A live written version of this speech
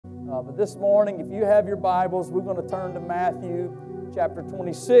But this morning, if you have your Bibles, we're going to turn to Matthew chapter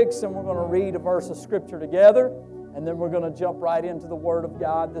 26, and we're going to read a verse of Scripture together, and then we're going to jump right into the Word of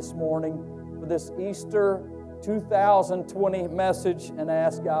God this morning for this Easter 2020 message, and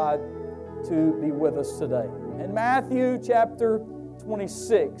ask God to be with us today. In Matthew chapter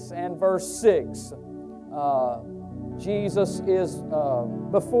 26 and verse 6, Jesus is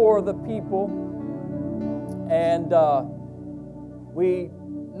before the people, and we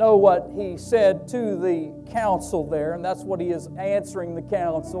know what He said to the council there, and that's what He is answering the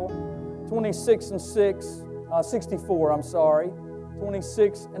council. 26 and 64, I'm sorry.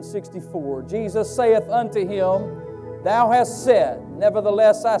 26 and 64. Jesus saith unto him, Thou hast said,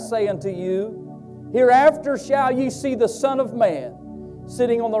 Nevertheless I say unto you, Hereafter shall ye see the Son of Man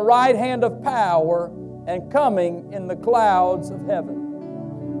sitting on the right hand of power and coming in the clouds of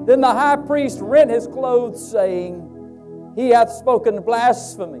heaven. Then the high priest rent his clothes, saying, He hath spoken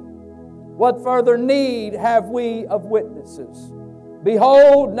blasphemy. What further need have we of witnesses?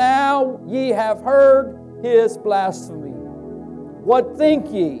 Behold, now ye have heard his blasphemy. What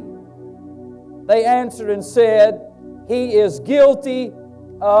think ye? They answered and said, He is guilty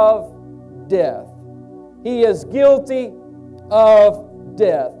of death. He is guilty of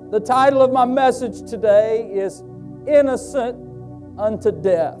death. The title of my message today is Innocent unto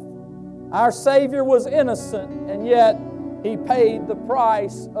Death. Our Savior was innocent, and yet He paid the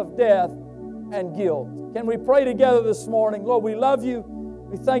price of death and guilt. Can we pray together this morning? Lord, we love You.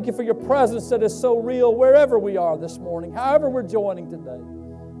 We thank You for Your presence that is so real wherever we are this morning, however we're joining today.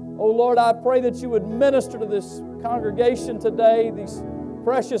 Oh Lord, I pray that You would minister to this congregation today, these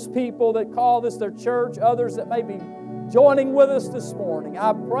precious people that call this their church, others that may be joining with us this morning.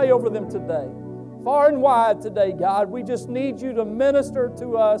 I pray over them today. Far and wide today, God, we just need You to minister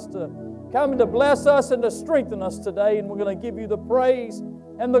to us, to come to bless us and to strengthen us today. And we're going to give You the praise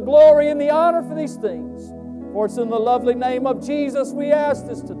and the glory and the honor for these things. For it's in the lovely name of Jesus we ask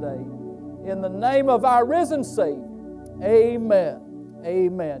this today. In the name of our risen Savior. Amen.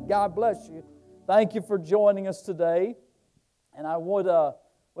 Amen. God bless you. Thank you for joining us today. And I would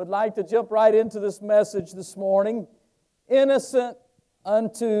like to jump right into this message this morning. Innocent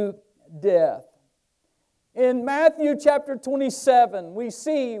unto death. In Matthew chapter 27, we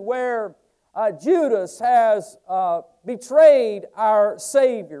see where Judas has betrayed our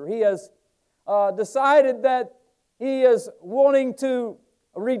Savior. He has decided that he is wanting to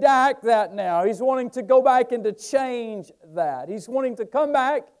redact that now. He's wanting to go back and to change that. He's wanting to come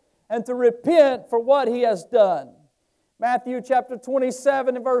back and to repent for what he has done. Matthew chapter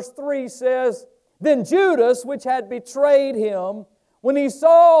 27 and verse 3 says, Then Judas, which had betrayed Him, when he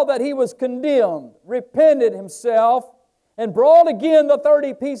saw that he was condemned, repented himself, and brought again the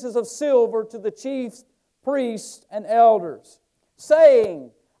 30 pieces of silver to the chief priests and elders, saying,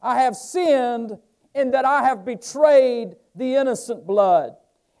 I have sinned in that I have betrayed the innocent blood.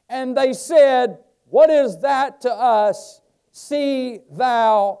 And they said, What is that to us? See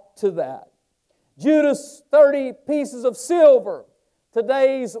thou to that. Judas' 30 pieces of silver,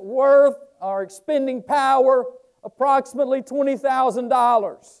 today's worth or expending power, approximately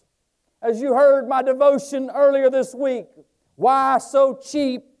 $20,000. As you heard my devotion earlier this week, why so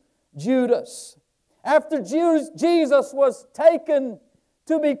cheap, Judas? After Jesus was taken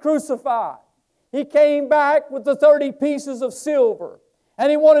to be crucified, He came back with the 30 pieces of silver,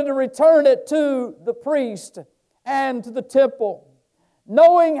 and He wanted to return it to the priest and to the temple.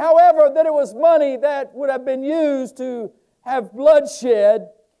 Knowing, however, that it was money that would have been used to have bloodshed,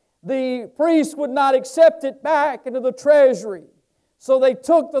 the priest would not accept it back into the treasury. So they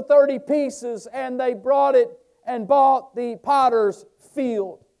took the 30 pieces and they brought it and bought the potter's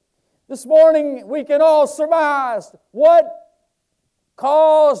field. This morning we can all surmise what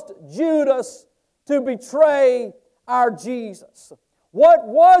caused Judas to betray our Jesus. What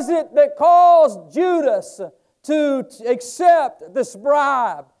was it that caused Judas to accept this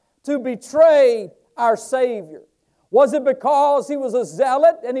bribe to betray our Savior? Was it because he was a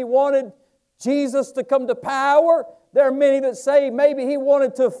zealot and he wanted Jesus to come to power? There are many that say maybe he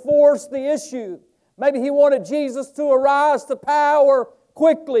wanted to force the issue. Maybe he wanted Jesus to arise to power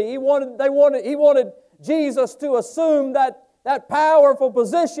quickly. He wanted Jesus to assume that powerful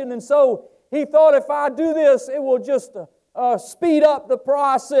position, and so he thought, if I do this, it will just speed up the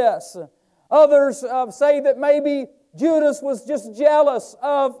process. Others say that maybe Judas was just jealous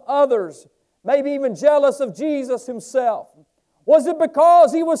of others, maybe even jealous of Jesus Himself. Was it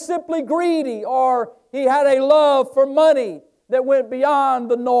because he was simply greedy, or he had a love for money that went beyond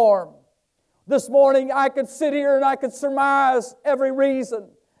the norm? This morning I could sit here and I could surmise every reason.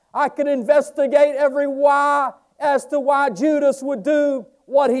 I could investigate every why as to why Judas would do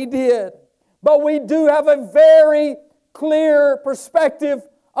what he did. But we do have a very clear perspective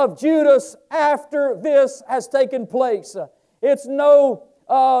of Judas after this has taken place. It's no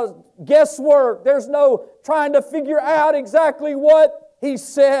guesswork. There's no trying to figure out exactly what he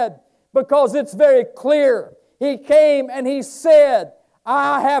said, because it's very clear. He came and he said,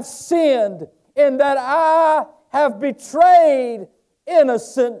 I have sinned in that I have betrayed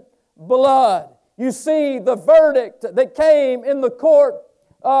innocent blood. You see, the verdict that came in the court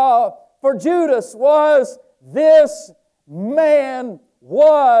for Judas was, this man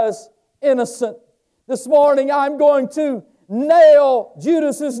was innocent. This morning I'm going to nail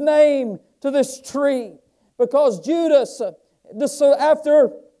Judas's name to this tree, because Judas,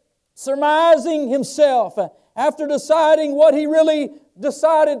 after surmising himself, after deciding what he really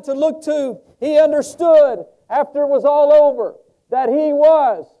decided to look to, he understood after it was all over that he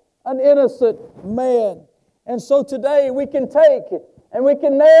was an innocent man. And so today we can take and we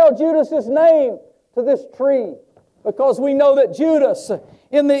can nail Judas's name to this tree, because we know that Judas,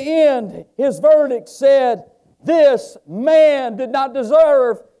 in the end, his verdict said, this man did not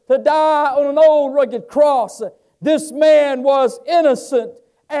deserve to die on an old rugged cross. This man was innocent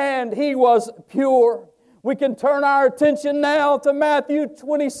and he was pure. We can turn our attention now to Matthew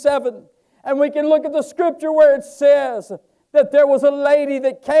 27, and we can look at the scripture where it says that there was a lady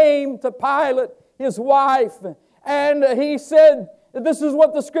that came to Pilate, his wife, and he said, this is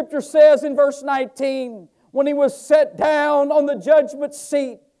what the scripture says in verse 19, when he was set down on the judgment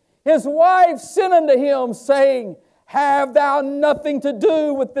seat, his wife sent unto him, saying, have thou nothing to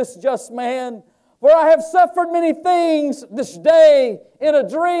do with this just man? For I have suffered many things this day in a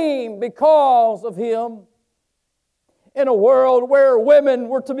dream because of him. In a world where women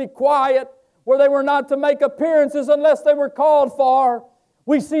were to be quiet, where they were not to make appearances unless they were called for,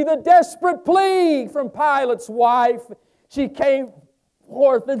 we see the desperate plea from Pilate's wife. She came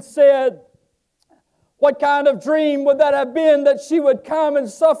forth and said, what kind of dream would that have been, that she would come and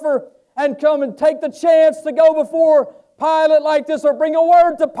suffer and come and take the chance to go before Pilate like this, or bring a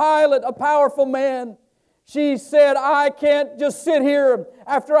word to Pilate, a powerful man? She said, I can't just sit here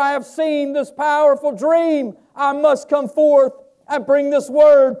after I have seen this powerful dream. I must come forth and bring this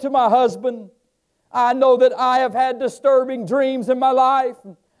word to my husband. I know that I have had disturbing dreams in my life.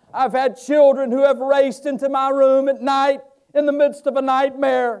 I've had children who have raced into my room at night in the midst of a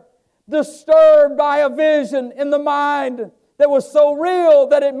nightmare, disturbed by a vision in the mind that was so real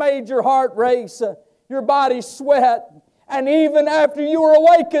that it made your heart race, your body sweat. And even after you were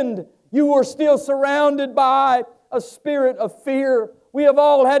awakened, you were still surrounded by a spirit of fear. We have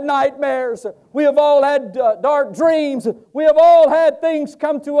all had nightmares. We have all had dark dreams. We have all had things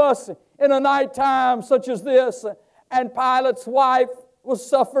come to us in a nighttime such as this. And Pilate's wife was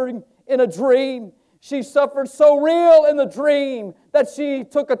suffering in a dream. She suffered so real in the dream that she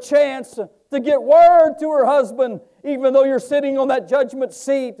took a chance to get word to her husband, even though you're sitting on that judgment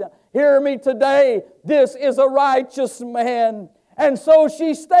seat. Hear me today, this is a righteous man. And so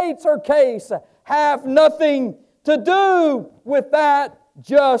she states her case, have nothing to do with that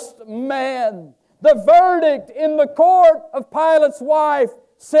just man. The verdict in the court of Pilate's wife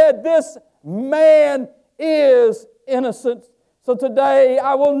said this man is innocent. So today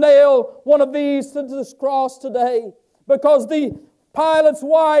I will nail one of these to this cross today, because the Pilate's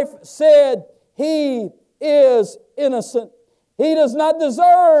wife said he is innocent. He does not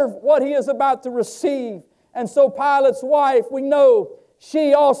deserve what he is about to receive. And so Pilate's wife, we know,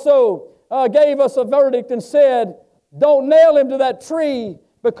 she also gave us a verdict and said, don't nail him to that tree,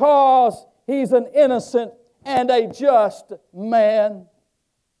 because he's an innocent and a just man.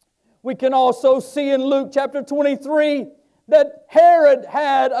 We can also see in Luke chapter 23 that Herod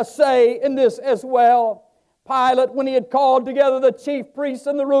had a say in this as well. Pilate, when he had called together the chief priests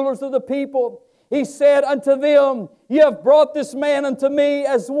and the rulers of the people, he said unto them, ye have brought this man unto me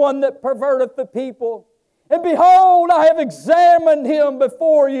as one that perverteth the people. And behold, I have examined him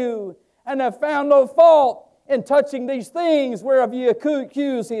before you, and have found no fault in touching these things whereof ye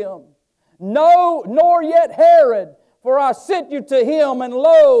accuse him. No, nor yet Herod, for I sent you to him, and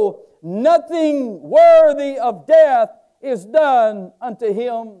lo, nothing worthy of death is done unto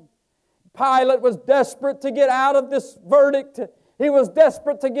him. Pilate was desperate to get out of this verdict. He was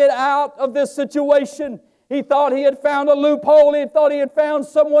desperate to get out of this situation. He thought he had found a loophole. He thought he had found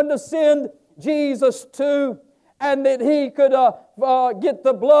someone to send Jesus to, and that he could get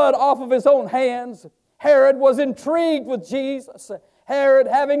the blood off of his own hands. Herod was intrigued with Jesus. Herod,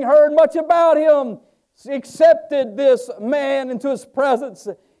 having heard much about him, accepted this man into his presence.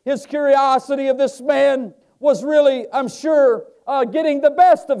 His curiosity of this man was really, I'm sure, getting the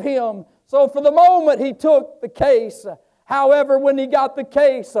best of him. So for the moment, he took the case. However, when he got the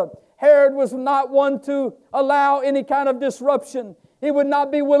case, Herod was not one to allow any kind of disruption. He would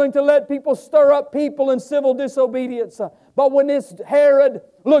not be willing to let people stir up people in civil disobedience. But when this Herod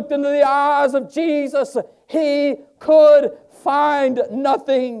looked into the eyes of Jesus, he could find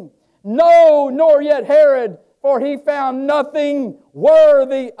nothing. No, nor yet Herod, for he found nothing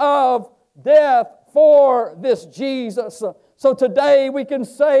worthy of death for this Jesus. So today we can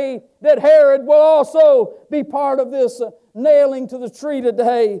say that Herod will also be part of this nailing to the tree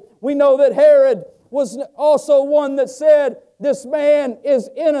today. We know that Herod was also one that said, this man is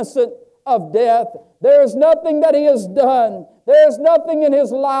innocent of death. There is nothing that he has done. There is nothing in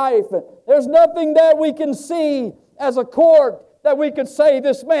his life. There's nothing that we can see as a court that we could say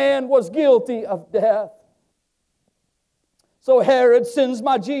this man was guilty of death. So Herod sends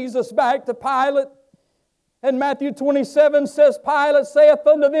my Jesus back to Pilate. And Matthew 27 says, Pilate saith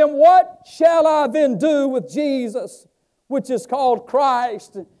unto them, what shall I then do with Jesus, which is called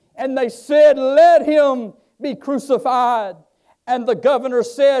Christ? And they said, let him be crucified. And the governor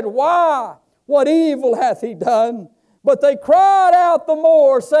said, why? What evil hath he done? But they cried out the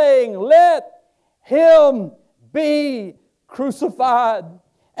more, saying, let him be crucified.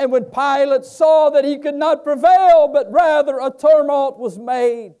 And when Pilate saw that he could not prevail, but rather a tumult was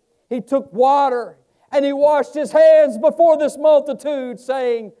made, he took water and he washed his hands before this multitude,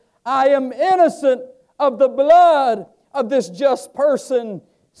 saying, I am innocent of the blood of this just person.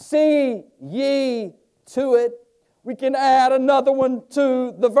 See ye to it. We can add another one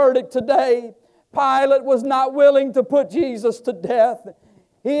to the verdict today. Pilate was not willing to put Jesus to death.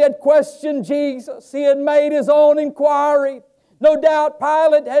 He had questioned Jesus. He had made his own inquiry. No doubt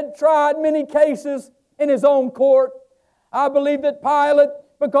Pilate had tried many cases in his own court. I believe that Pilate,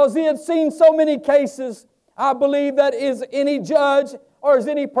 because he had seen so many cases, I believe that is any judge or is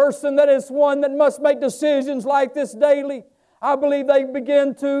any person that is one that must make decisions like this daily. I believe they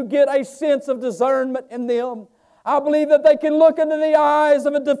begin to get a sense of discernment in them. I believe that they can look into the eyes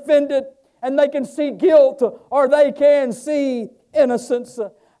of a defendant and they can see guilt or they can see innocence.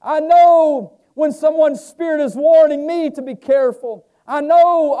 I know when someone's spirit is warning me to be careful. I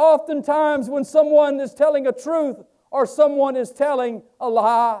know oftentimes when someone is telling a truth or someone is telling a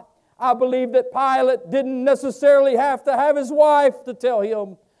lie. I believe that Pilate didn't necessarily have to have his wife to tell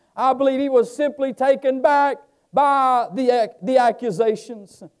him. I believe he was simply taken back by the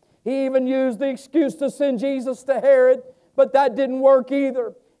accusations. He even used the excuse to send Jesus to Herod, but that didn't work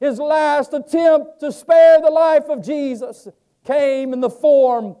either. His last attempt to spare the life of Jesus came in the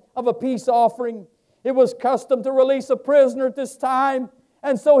form of a peace offering. It was custom to release a prisoner at this time,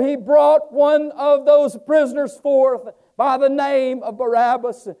 and so he brought one of those prisoners forth by the name of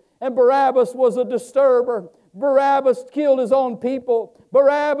Barabbas. And Barabbas was a disturber. Barabbas killed his own people.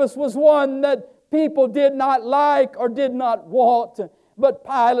 Barabbas was one that people did not like or did not want. But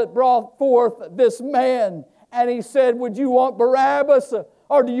Pilate brought forth this man, and he said, would you want Barabbas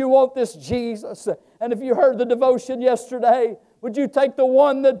or do you want this Jesus? And if you heard the devotion yesterday, would you take the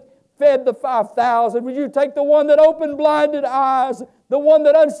one that fed the 5,000? Would you take the one that opened blinded eyes? The one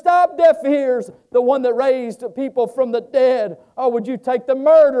that unstopped deaf ears? The one that raised people from the dead? Or would you take the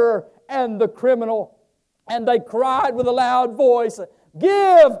murderer and the criminal? And they cried with a loud voice,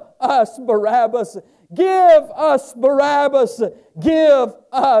 give us Barabbas! Give us Barabbas! Give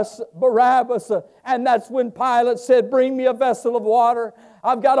us Barabbas! And that's when Pilate said, bring me a vessel of water.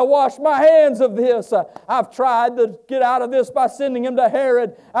 I've got to wash my hands of this. I've tried to get out of this by sending him to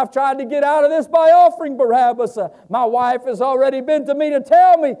Herod. I've tried to get out of this by offering Barabbas. My wife has already been to me to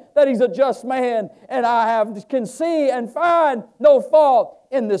tell me that he's a just man, and I can see and find no fault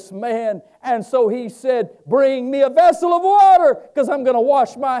in this man. And so he said, bring me a vessel of water, because I'm going to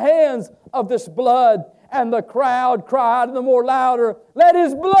wash my hands of this blood. And the crowd cried the more louder, let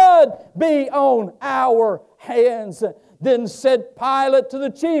his blood be on our hands. Then said Pilate to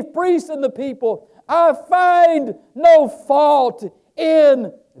the chief priests and the people, I find no fault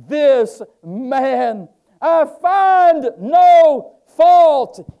in this man. I find no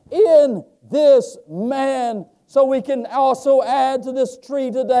fault in this man. So we can also add to this tree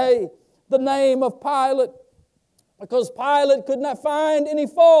today the name of Pilate, because Pilate could not find any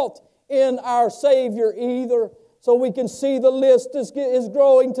fault in our Savior either. So we can see the list is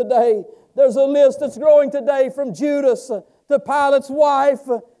growing today. There's a list that's growing today from Judas to Pilate's wife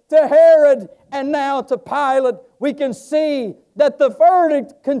to Herod and now to Pilate. We can see that the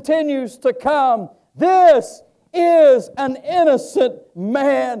verdict continues to come. This is an innocent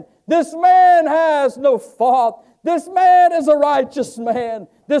man. This man has no fault. This man is a righteous man.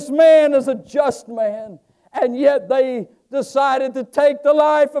 This man is a just man. And yet they decided to take the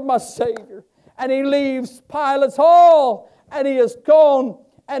life of my Savior. and he leaves Pilate's hall, and he has gone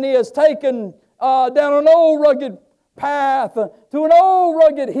and he has taken down an old rugged path to an old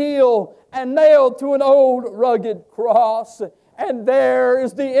rugged hill and nailed to an old rugged cross. And there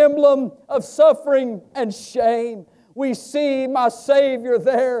is the emblem of suffering and shame. We see my Savior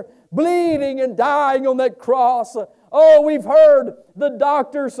there bleeding and dying on that cross. Oh, we've heard the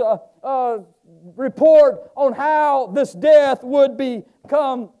doctor's report on how this death would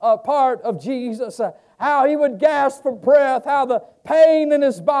become a part of Jesus. How He would gasp for breath, how the pain in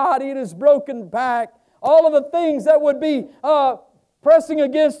His body and His broken back, all of the things that would be pressing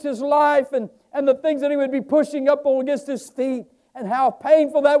against His life and the things that He would be pushing up on against His feet, and how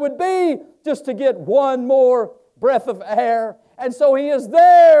painful that would be just to get one more breath of air. And so He is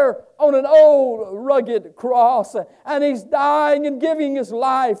there on an old rugged cross, and He's dying and giving His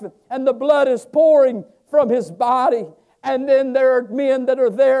life, and the blood is pouring from His body. And then there are men that are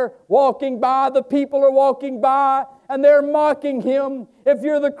there walking by, the people are walking by, and they're mocking Him. If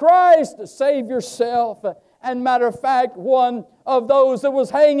you're the Christ, save yourself. And matter of fact, one of those that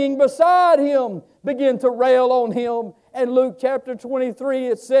was hanging beside Him began to rail on Him. In Luke chapter 23,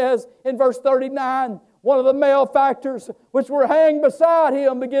 it says in verse 39, one of the malefactors which were hanging beside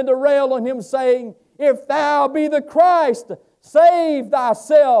Him began to rail on Him, saying, "If thou be the Christ, save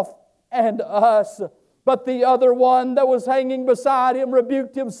thyself and us." But the other one that was hanging beside Him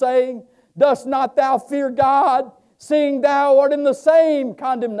rebuked Him, saying, "Dost not thou fear God, seeing thou art in the same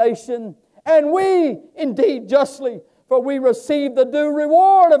condemnation? And we indeed justly, for we receive the due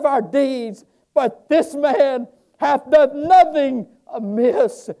reward of our deeds. But this man hath done nothing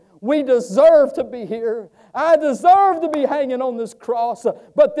amiss." We deserve to be here. I deserve to be hanging on this cross.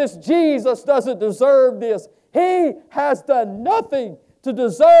 But this Jesus doesn't deserve this. He has done nothing to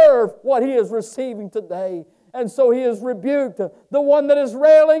deserve what He is receiving today. And so He is rebuked. The one that is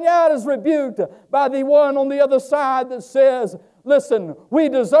railing out is rebuked by the one on the other side that says, "Listen, we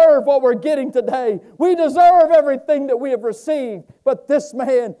deserve what we're getting today. We deserve everything that we have received. But this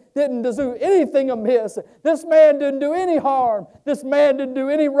man didn't do anything amiss. This man didn't do any harm. This man didn't do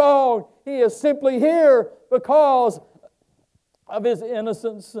any wrong. He is simply here because of his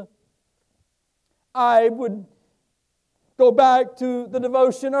innocence." I would go back to the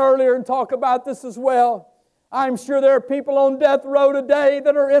devotion earlier and talk about this as well. I'm sure there are people on death row today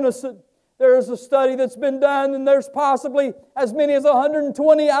that are innocent. There is a study that's been done, and there's possibly as many as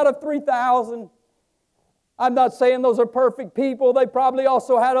 120 out of 3,000. I'm not saying those are perfect people. They probably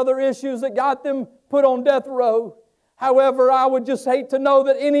also had other issues that got them put on death row. However, I would just hate to know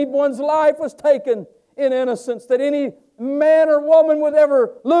that anyone's life was taken in innocence, that any man or woman would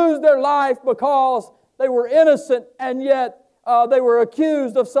ever lose their life because they were innocent and yet they were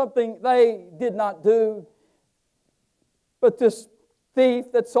accused of something they did not do. But this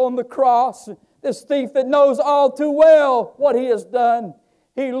thief that's on the cross, this thief that knows all too well what he has done,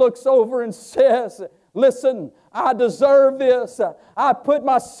 he looks over and says, "Listen, I deserve this. I put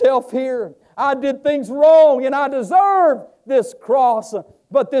myself here. I did things wrong and I deserve this cross.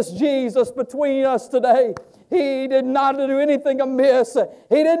 But this Jesus between us today, He did not do anything amiss.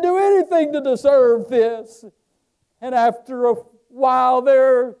 He didn't do anything to deserve this." And after a while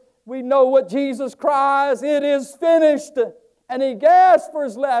there, we know what Jesus cries, "It is finished." And He gasped for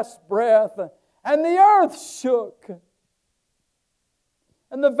His last breath. And the earth shook.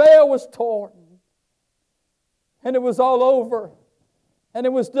 And the veil was torn. And it was all over. And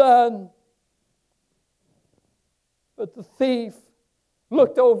it was done. But the thief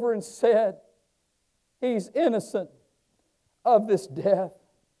looked over and said, "He's innocent of this death."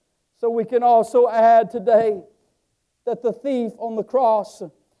 So we can also add today that the thief on the cross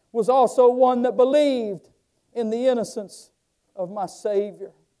was also one that believed in the innocence of my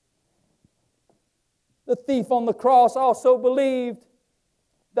Savior. The thief on the cross also believed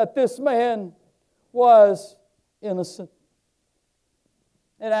that this man was innocent.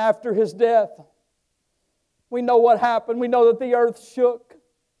 And after his death, we know what happened. We know that the earth shook.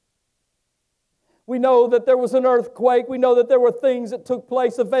 We know that there was an earthquake. We know that there were things that took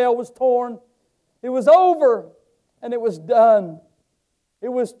place. The veil was torn. It was over and it was done. It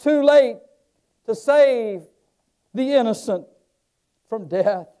was too late to save the innocent from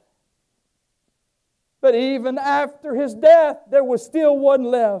death. But even after His death, there was still one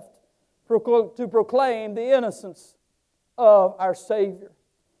left to proclaim the innocence of our Savior.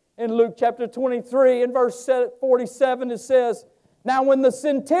 In Luke chapter 23 and verse 47 it says, "Now when the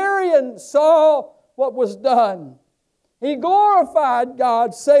centurion saw what was done, he glorified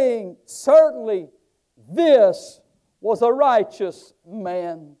God, saying, 'Certainly this was a righteous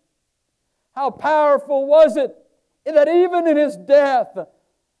man.'" How powerful was it that even in his death,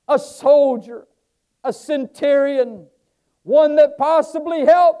 a soldier, a centurion, one that possibly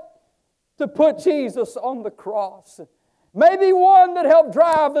helped to put Jesus on the cross. Maybe one that helped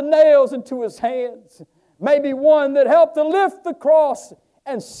drive the nails into His hands. Maybe one that helped to lift the cross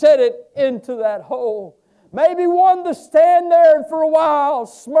and set it into that hole. Maybe one to stand there and for a while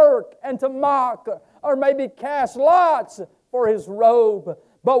smirk and to mock, or maybe cast lots for His robe.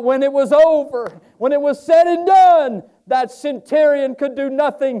 But when it was over, when it was said and done, that centurion could do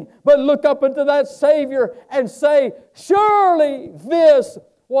nothing but look up into that Savior and say, surely this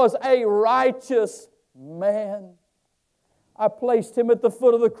was a righteous man. I placed Him at the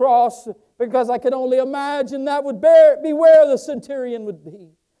foot of the cross because I can only imagine that would be where the centurion would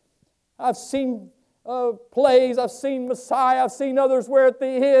be. I've seen plays, I've seen Messiah, I've seen others where at the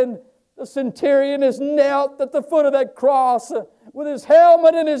end the centurion is knelt at the foot of that cross with his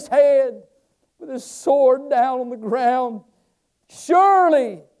helmet in his hand, with his sword down on the ground.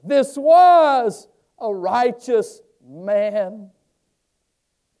 Surely this was a righteous man.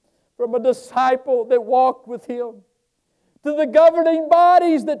 From a disciple that walked with Him, to the governing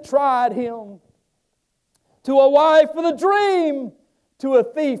bodies that tried Him, to a wife with a dream, to a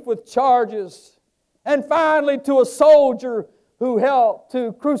thief with charges, and finally to a soldier who helped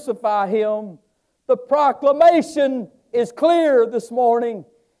to crucify Him. The proclamation is clear this morning.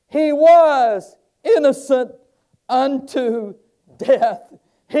 He was innocent unto death.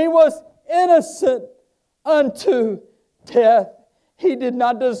 He was innocent unto death. He did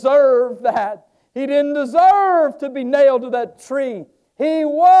not deserve that. He didn't deserve to be nailed to that tree. He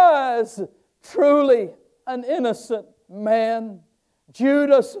was truly an innocent man.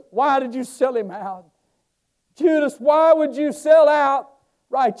 Judas, why did you sell Him out? Judas, why would you sell out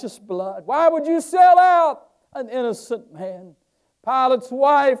righteous blood? Why would you sell out an innocent man? Pilate's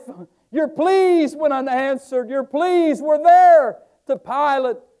wife, your pleas went unanswered. Your pleas were there to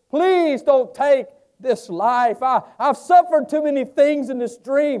Pilate. Please don't take this life. I've suffered too many things in this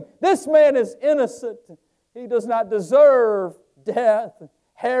dream. This man is innocent. He does not deserve death.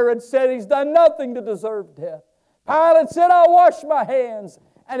 Herod said he's done nothing to deserve death. Pilate said, I'll wash my hands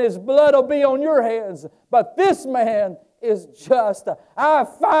and his blood will be on your hands. But this man is just. I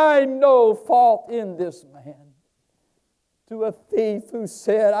find no fault in this man. To a thief who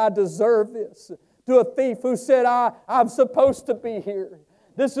said, I deserve this. To a thief who said, I'm supposed to be here.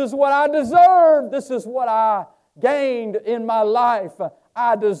 This is what I deserve. This is what I gained in my life.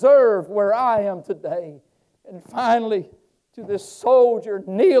 I deserve where I am today. And finally, to this soldier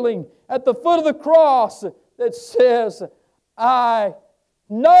kneeling at the foot of the cross that says, I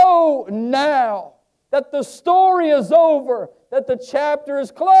know now that the story is over, that the chapter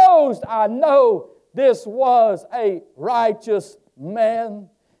is closed. I know this was a righteous man.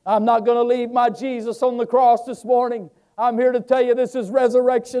 I'm not going to leave my Jesus on the cross this morning. I'm here to tell you this is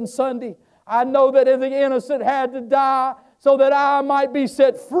Resurrection Sunday. I know that the innocent had to die so that I might be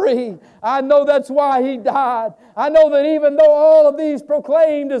set free. I know that's why He died. I know that even though all of these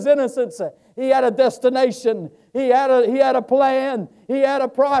proclaimed His innocence, He had a destination. He had a plan. He had a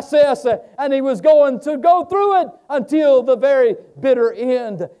process. And He was going to go through it until the very bitter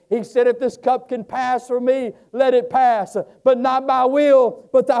end. He said, if this cup can pass from me, let it pass. But not my will,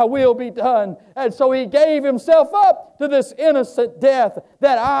 but Thy will be done. And so He gave Himself up to this innocent death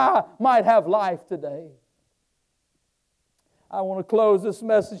that I might have life today. I want to close this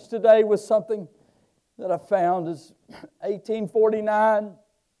message today with something that I found is 1849.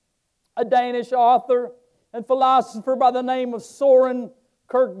 A Danish author and philosopher by the name of Søren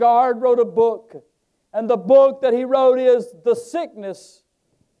Kierkegaard wrote a book. And the book that he wrote is The Sickness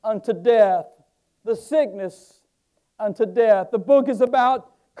Unto Death. The Sickness Unto Death. The book is about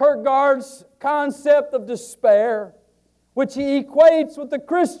Kierkegaard's concept of despair, which he equates with the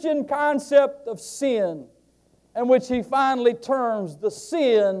Christian concept of sin, and which he finally terms the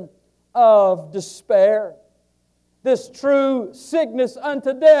sin of despair. This true sickness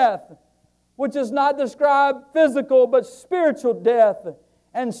unto death, which does not describe physical but spiritual death,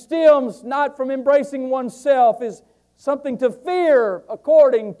 and stems not from embracing oneself, is something to fear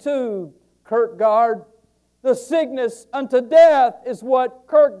according to Kierkegaard. The sickness unto death is what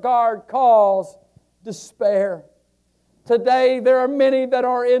Kierkegaard calls despair. Today there are many that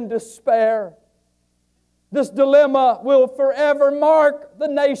are in despair. This dilemma will forever mark the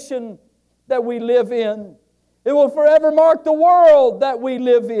nation that we live in. It will forever mark the world that we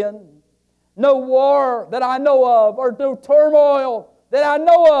live in. No war that I know of, or no turmoil that I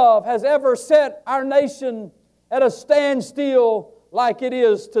know of, has ever set our nation at a standstill like it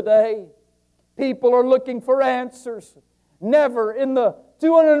is today. People are looking for answers. Never in the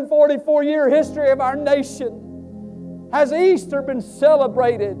 244-year history of our nation has Easter been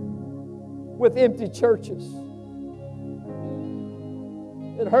celebrated with empty churches.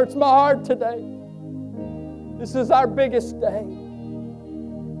 It hurts my heart today. This is our biggest day.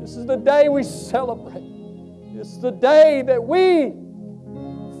 This is the day we celebrate. This is the day that we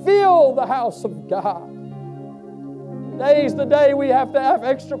fill the house of God. Today is the day we have to have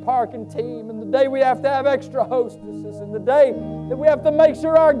extra parking team, and the day we have to have extra hostesses, and the day that we have to make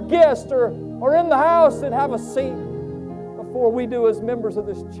sure our guests are in the house and have a seat before we do as members of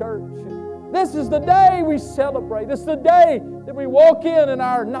this church. This is the day we celebrate. This is the day that we walk in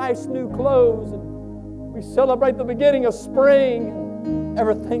our nice new clothes, and we celebrate the beginning of spring, and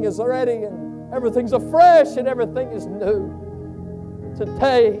everything is ready, and everything's afresh, and everything is new.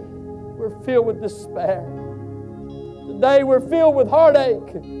 Today, we're filled with despair. Today, we're filled with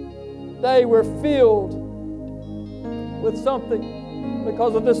heartache. Today, we're filled with something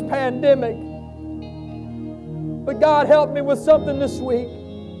because of this pandemic. But God helped me with something this week.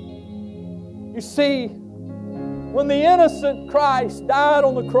 You see, when the innocent Christ died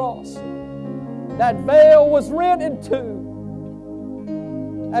on the cross, that veil was rent in two,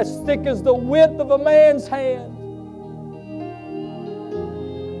 as thick as the width of a man's hand.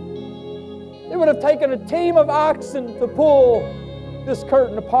 It would have taken a team of oxen to pull this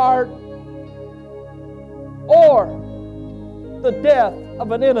curtain apart, or the death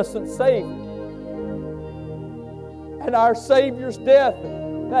of an innocent Savior. And our Savior's death,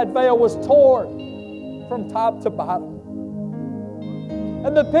 that veil was torn from top to bottom.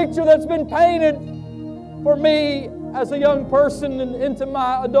 And the picture that's been painted for me as a young person and into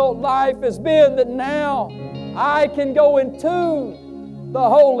my adult life has been that now I can go into the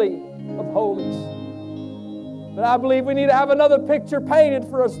Holy of Holies. But I believe we need to have another picture painted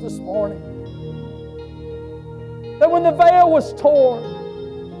for us this morning. That when the veil was torn,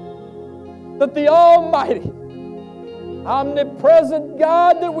 that the Almighty, omnipresent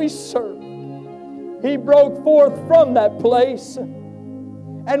God that we serve, He broke forth from that place,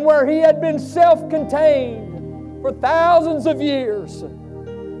 and where He had been self-contained for thousands of years,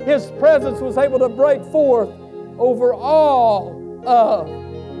 His presence was able to break forth over all of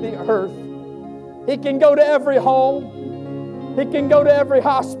the earth. He can go to every home. He can go to every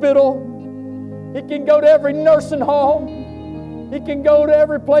hospital. He can go to every nursing home. He can go to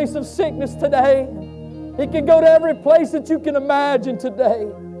every place of sickness today. He can go to every place that you can imagine today.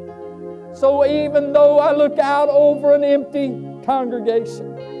 So even though I look out over an empty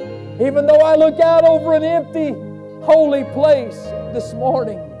congregation, even though I look out over an empty holy place this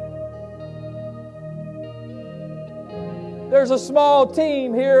morning, there's a small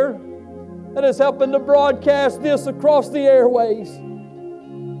team here that is helping to broadcast this across the airways.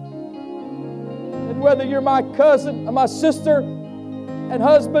 And whether you're my cousin or my sister and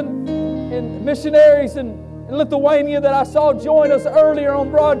husband and missionaries in Lithuania that I saw join us earlier on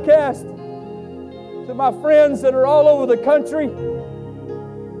broadcast, to my friends that are all over the country,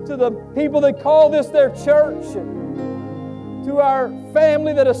 to the people that call this their church, to our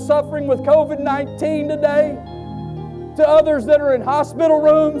family that is suffering with COVID-19 today, to others that are in hospital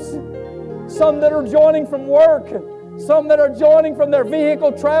rooms, some that are joining from work, some that are joining from their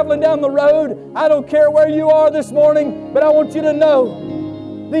vehicle traveling down the road. I don't care where you are this morning, but I want you to know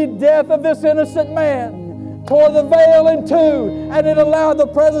the death of this innocent man tore the veil in two, and it allowed the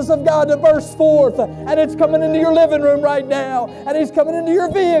presence of God to burst forth, and it's coming into your living room right now, and He's coming into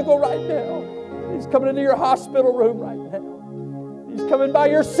your vehicle right now. He's coming into your hospital room right now. He's coming by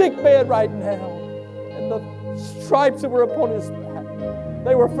your sick bed right now. And the stripes that were upon His back,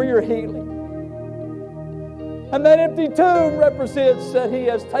 they were for your healing. And that empty tomb represents that He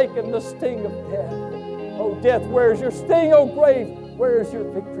has taken the sting of death. Oh, death, where is your sting? Oh, grave, where is your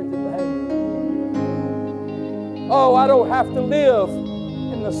victory today? Oh, I don't have to live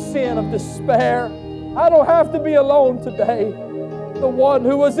in the sin of despair. I don't have to be alone today. The one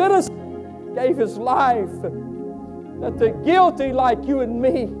who was innocent gave His life that the guilty like you and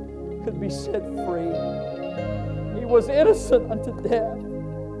me could be set free. He was innocent unto death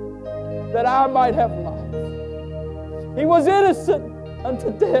that I might have life. He was innocent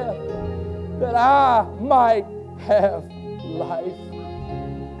unto death that I might have life.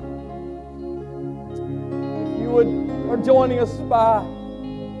 If you are joining us by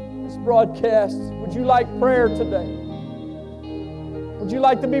this broadcast, would you like prayer today? Would you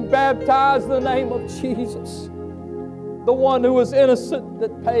like to be baptized in the name of Jesus, the one who was innocent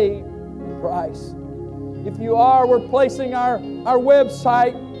that paid the price? If you are, we're placing our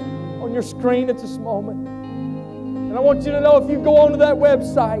website on your screen at this moment. And I want you to know, if you go onto that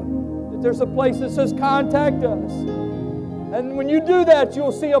website, that there's a place that says contact us. And when you do that,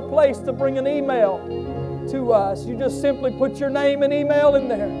 you'll see a place to bring an email to us. You just simply put your name and email in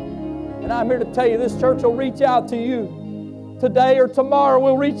there. And I'm here to tell you, this church will reach out to you. Today or tomorrow,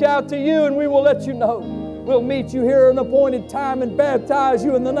 we'll reach out to you and we will let you know. We'll meet you here at an appointed time and baptize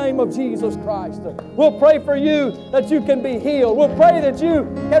you in the name of Jesus Christ. We'll pray for you that you can be healed. We'll pray that you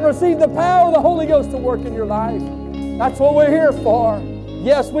can receive the power of the Holy Ghost to work in your life. That's what we're here for.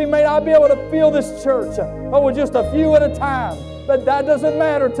 Yes, we may not be able to fill this church, but with just a few at a time. But that doesn't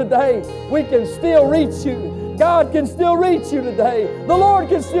matter today. We can still reach you. God can still reach you today. The Lord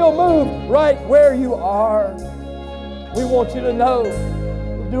can still move right where you are. We want you to know,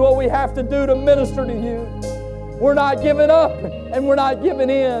 we'll do what we have to do to minister to you. We're not giving up and we're not giving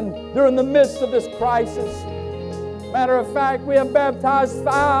in during the midst of this crisis. Matter of fact, we have baptized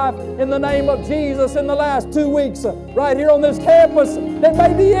 5 in the name of Jesus in the last 2 weeks right here on this campus that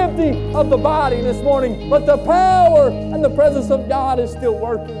may be empty of the body this morning, but the power and the presence of God is still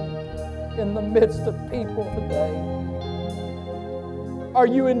working in the midst of people today. Are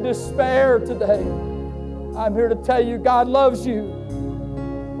you in despair today? I'm here to tell you God loves you.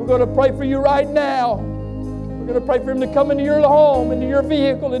 We're going to pray for you right now. We're going to pray for Him to come into your home, into your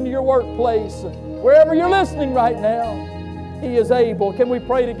vehicle, into your workplace. Wherever you're listening right now, He is able. Can we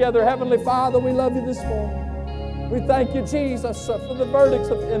pray together? Heavenly Father, we love you this morning. We thank you, Jesus, for the verdicts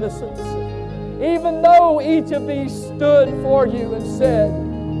of innocence. Even though each of these stood for you and said,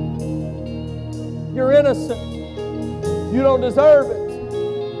 you're innocent, you don't deserve it,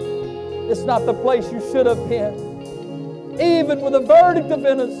 it's not the place you should have been. Even with a verdict of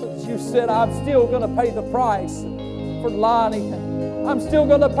innocence, you said, I'm still going to pay the price for Lonnie. I'm still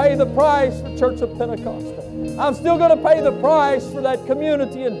going to pay the price for Church of Pentecost. I'm still going to pay the price for that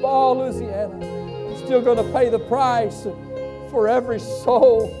community in Ball, Louisiana. I'm still going to pay the price for every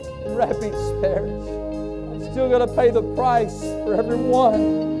soul in Rapides Parish. I'm still going to pay the price for everyone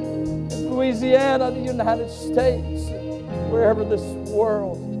in Louisiana, the United States, wherever this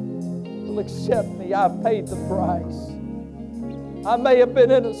world will accept me. I've paid the price. I may have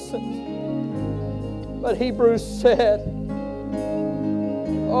been innocent, but Hebrews said,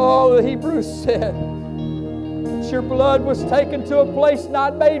 the Hebrews said that your blood was taken to a place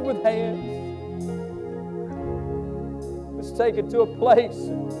not made with hands. It was taken to a place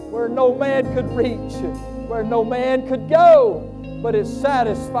where no man could reach, where no man could go, but it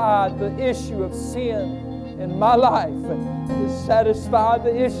satisfied the issue of sin in my life. It satisfied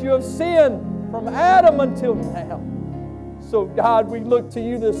the issue of sin from Adam until now. So God, we look to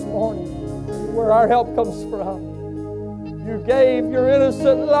you this morning where our help comes from. You gave your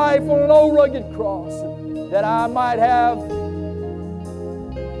innocent life on an old rugged cross that I might have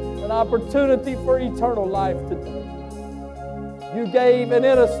an opportunity for eternal life today. You gave an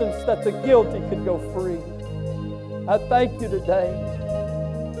innocence that the guilty could go free. I thank you today.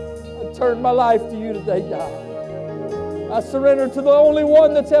 I turn my life to you today, God. I surrender to the only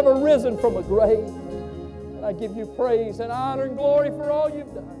one that's ever risen from a grave. And I give you praise and honor and glory for all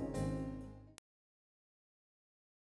you've done.